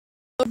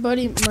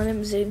Everybody, my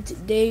name is Zane.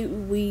 Today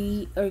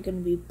we are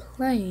going to be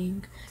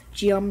playing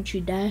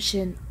Geometry Dash,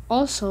 and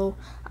also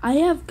I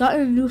have gotten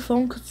a new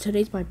phone because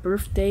today's my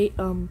birthday.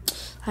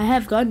 I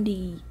have gotten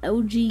the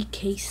LG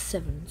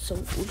K7, so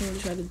we're going to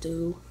try to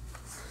do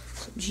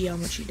some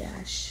Geometry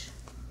Dash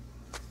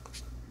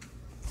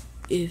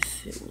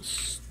if it will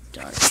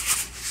start.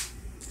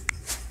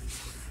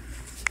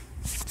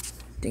 I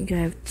think I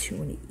have too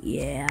many.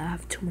 Yeah, I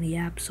have too many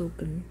apps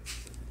open.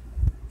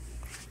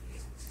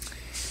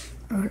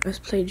 Alright, let's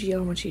play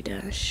Geometry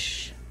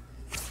Dash.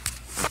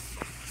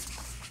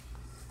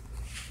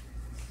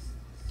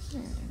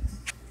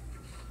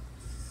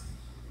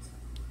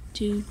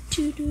 Do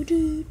do do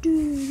do do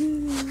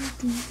do.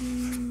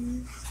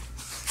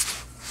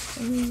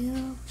 Hurry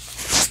up!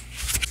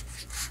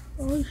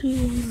 All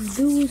you wanna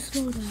do is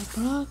throw that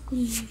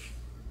broccoli.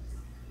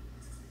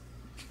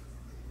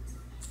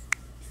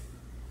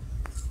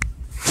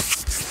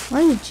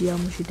 Why is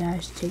Geometry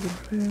Dash taking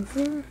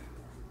forever?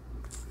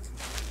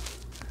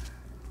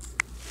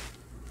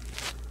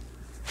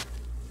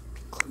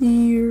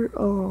 Clear.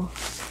 Oh,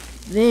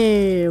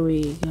 there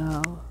we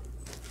go.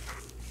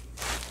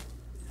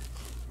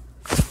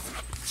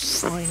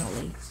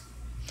 Finally.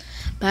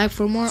 Back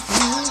for more.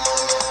 Alright,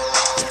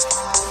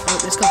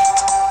 let's go.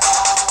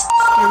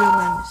 Stereo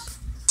Madness.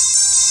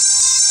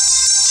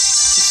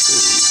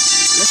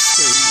 Let's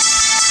see.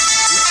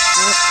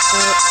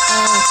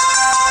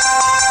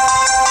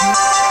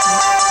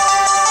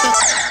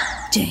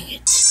 Dang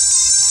it.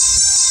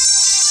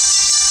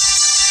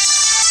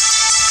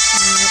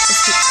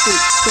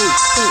 Let's go.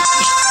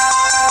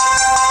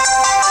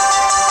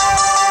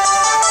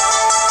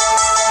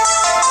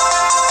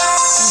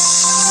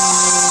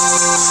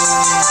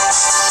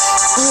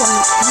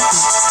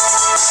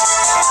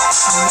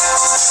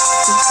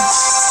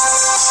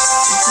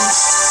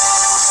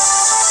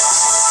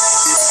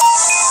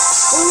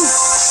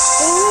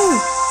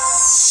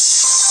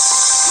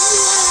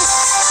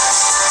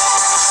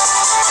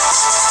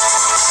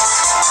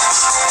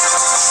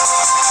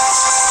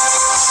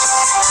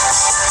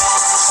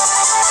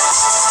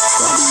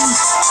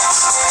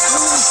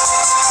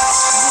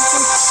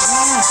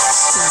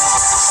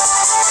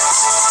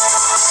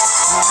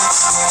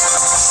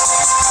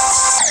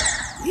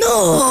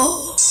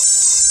 No!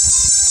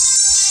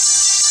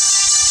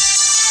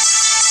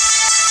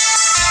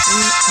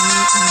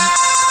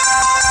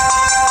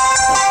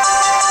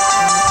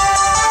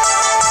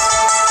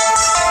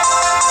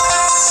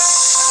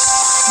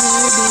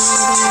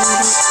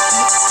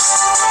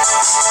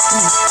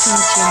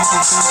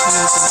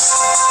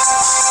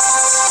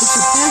 It's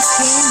the best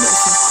game, but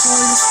it's the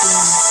hardest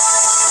game.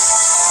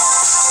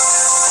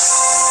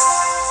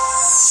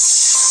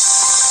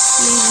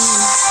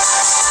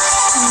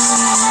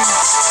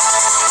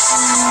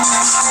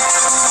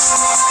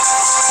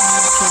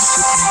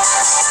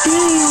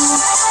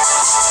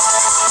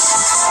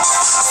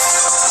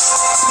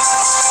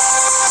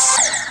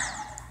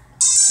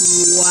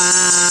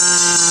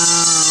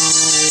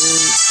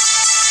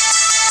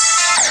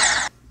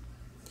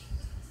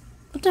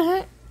 What the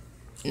heck?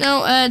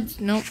 No ads.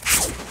 Nope.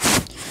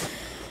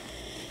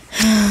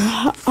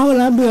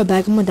 I'll be right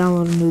back. I'm gonna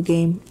download a new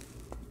game.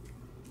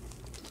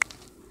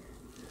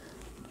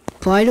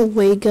 By the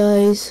way,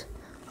 guys,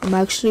 I'm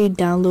actually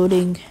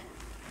downloading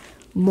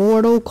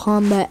Mortal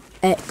Kombat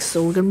X,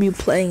 so we're gonna be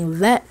playing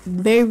that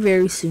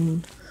very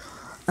soon.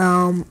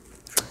 I'll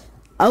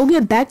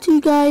get back to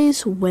you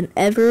guys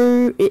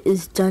whenever it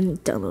is done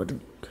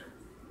downloading.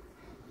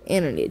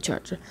 And I need a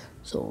charger,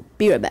 so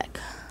be right back.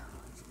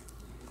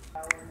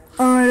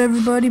 Alright,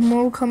 everybody,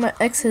 Mortal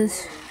Kombat X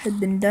has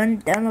been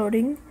done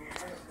downloading.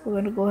 We're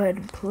gonna go ahead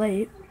and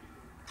play it.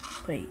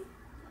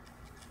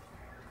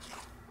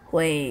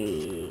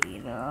 Wait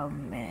a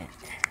minute.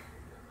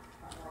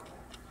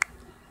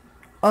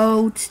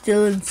 Oh, it's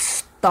still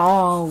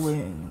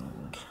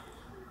installing.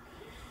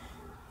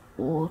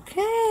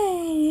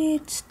 Okay,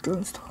 it's still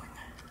installing.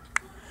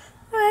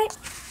 Alright.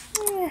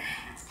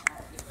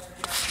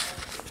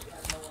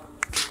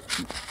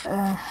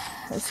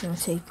 That's gonna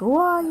take a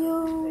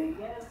while.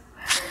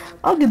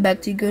 I'll get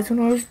back to you guys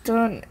when it's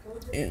done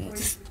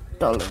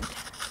installing.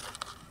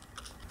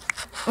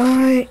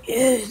 Alright,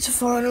 it's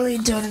finally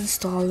done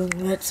installing.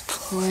 Let's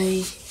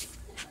play.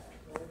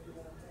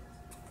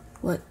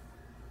 What?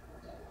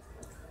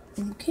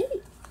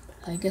 Okay,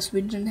 I guess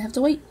we didn't have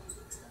to wait.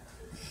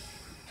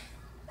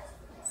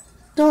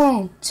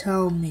 Don't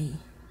tell me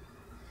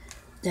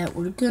that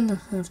we're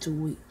gonna have to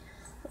wait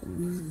a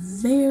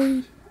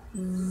very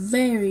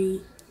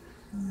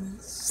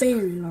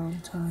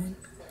long time.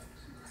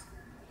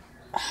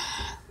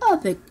 I'll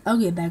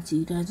get back to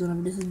you guys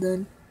whenever this is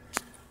done.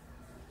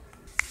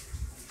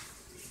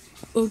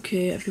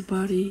 Okay,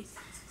 everybody,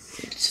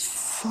 it's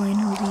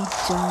finally done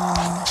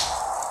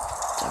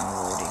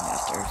downloading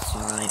after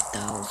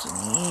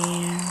 5,000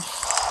 years.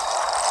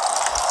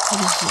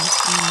 What is this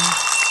now?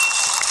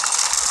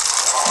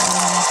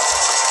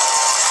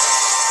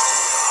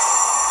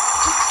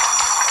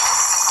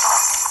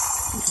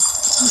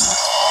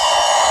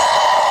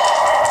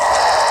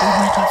 Oh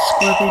my god,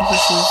 Scorpion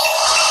versus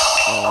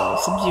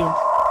Sub-Zero.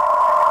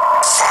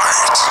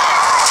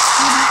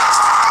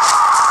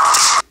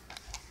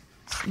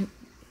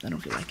 I don't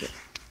feel like it.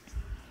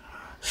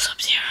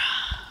 Sub-Zero.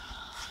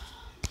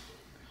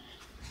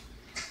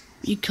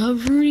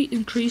 Recovery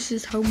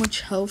increases how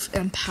much health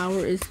and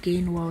power is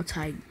gained while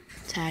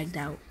tagged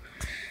out.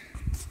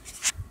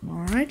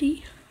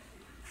 Alrighty.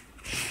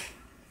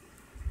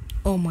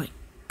 Oh my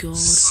god.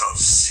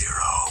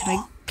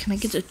 Sub-Zero. Can I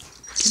get a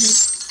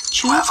choose?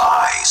 You have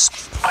eyes,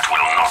 but will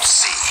not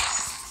see.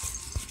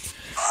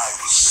 I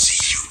will see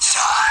you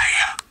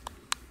die.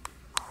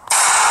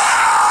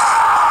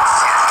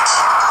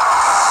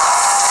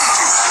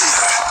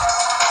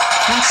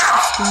 Tap the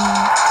screen.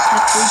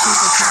 Tap the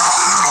screen.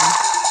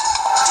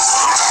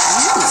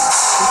 Ooh,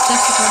 it's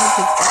just a kind of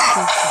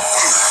extra.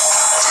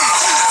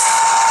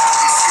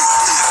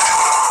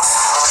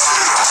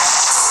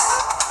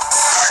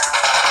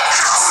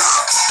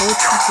 Hold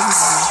tap the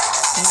screen.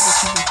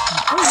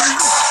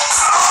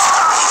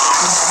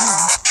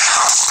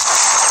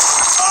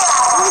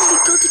 Oh my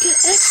god, to get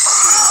X.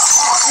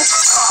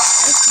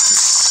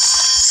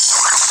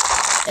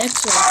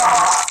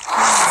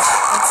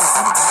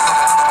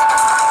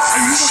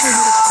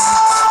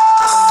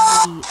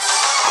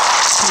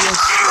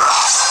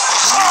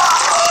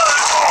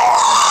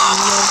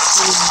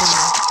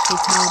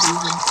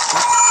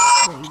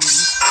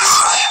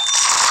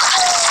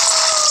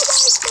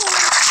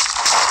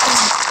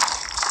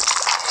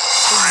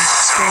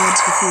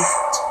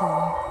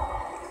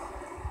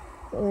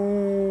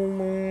 Oh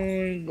my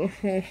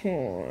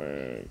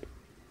god.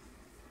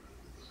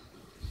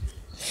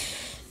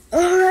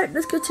 Alright,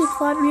 that's gonna take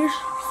 5 years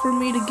for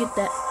me to get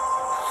that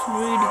out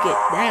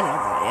of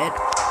my head.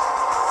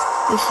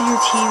 This is your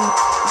team of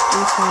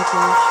 3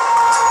 cycles.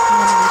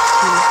 One of these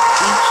two.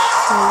 Each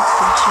foe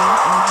can change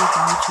energy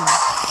from each one.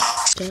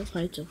 Don't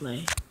fight to play.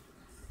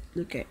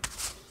 Okay.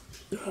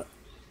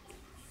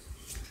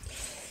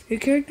 Your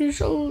characters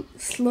will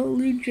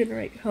slowly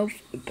generate health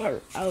and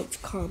power out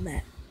of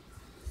combat.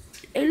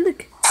 Hey,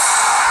 look!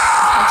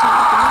 That's how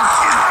you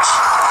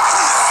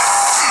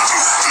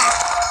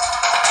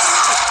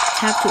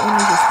tap to only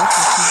the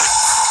special team.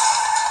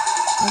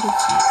 What is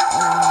it?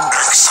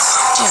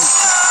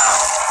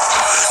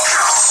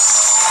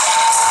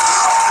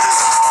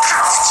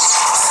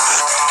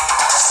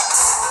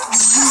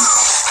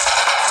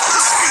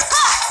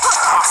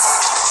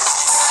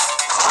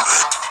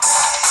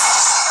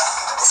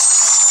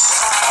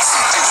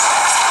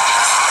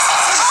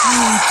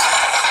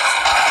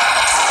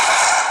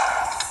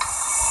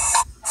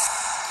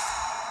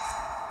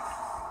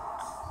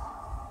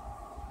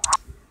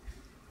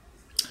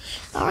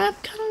 Alright, I'm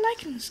kinda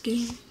liking this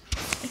game.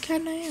 I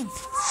kinda am.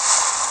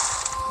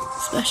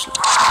 Especially.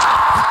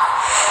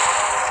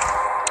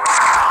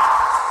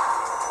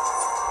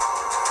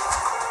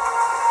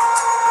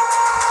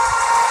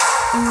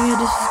 Oh yeah,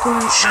 this is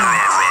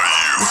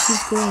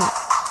going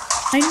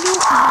I know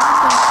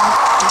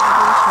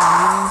a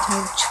long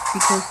time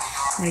because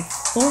my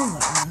phone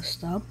got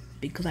messed up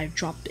because I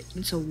dropped it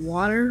into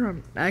water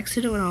on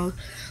accident when I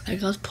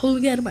was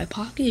pulling it out of my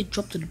pocket. It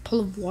dropped in a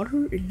pool of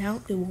water and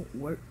now it won't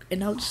work. And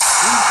now it's so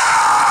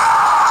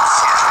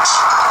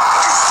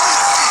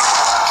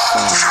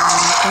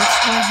that's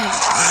why I have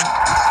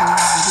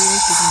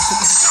videos because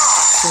people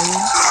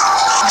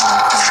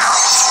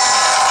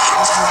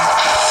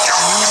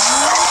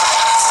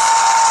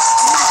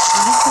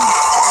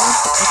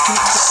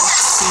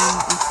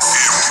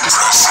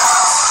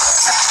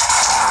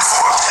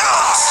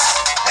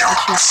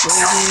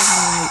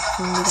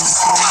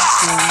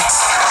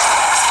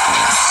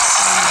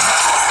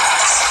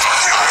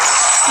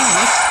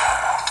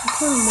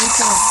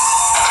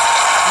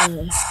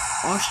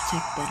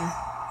Architect better.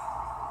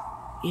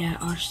 Yeah,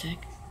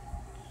 Architect.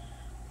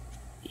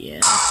 Yeah,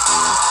 that's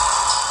cool.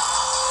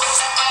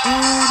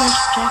 Oh, that's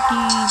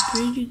Jackie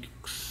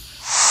Briggs.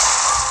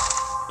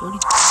 30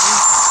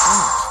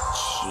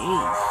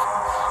 jeez.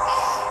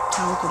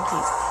 Tower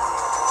complete.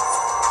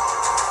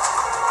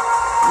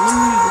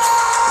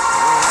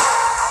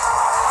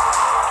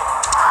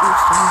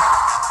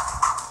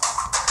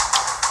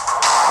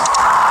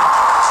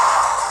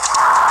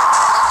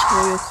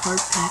 Tutorial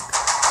card pack.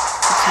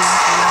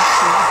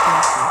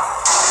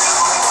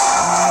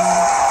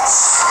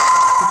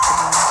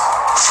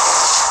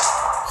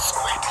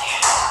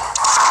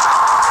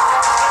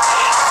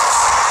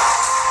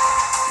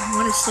 I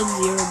want a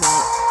Sub-Zero,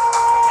 but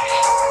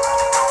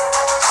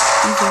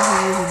these are her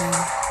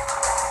username.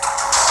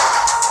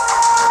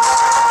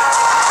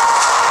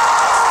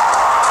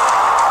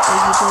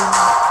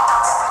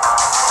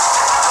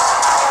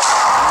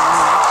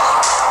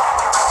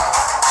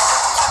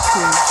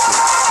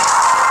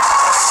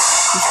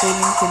 He's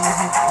waiting for me to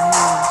have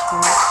islands for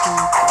his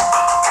character.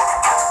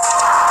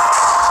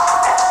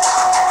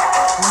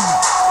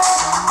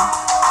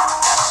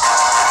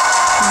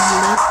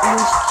 Let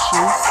us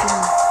chase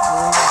him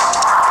forward.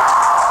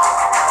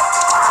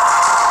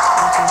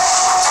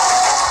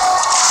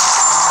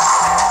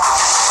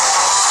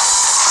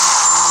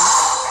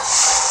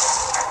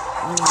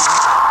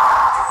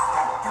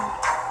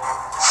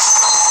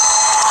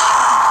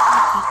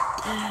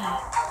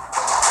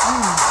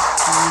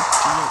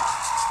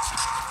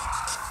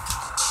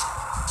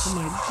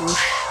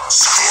 Whoosh.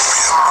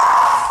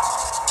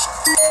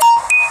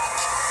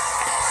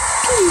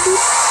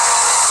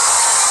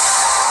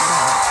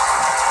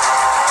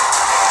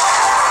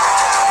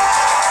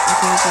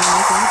 Okay guys,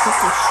 I'm gonna put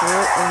this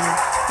short.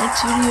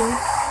 Next video,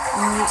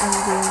 I am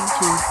going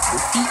to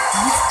defeat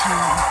this team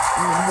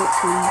and then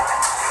hopefully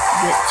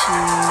get to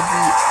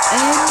the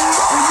end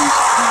of this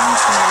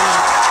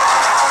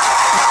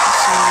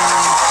episode.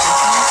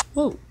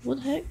 Whoa, what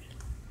the heck?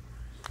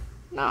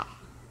 Nah.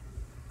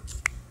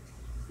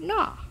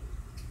 Nah.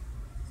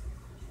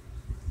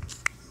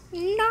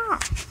 Nah.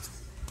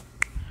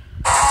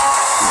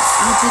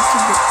 I'll get to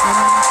the end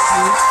of this.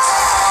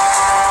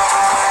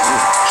 Oh,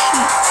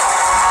 cheat.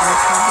 I'll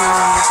probably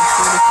end at the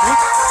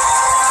 45th.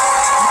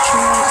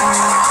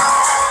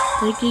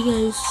 Thank you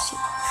guys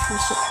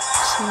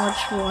so much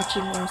for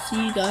watching. I'll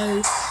see you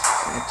guys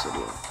in the next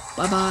video.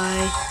 Bye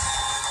bye.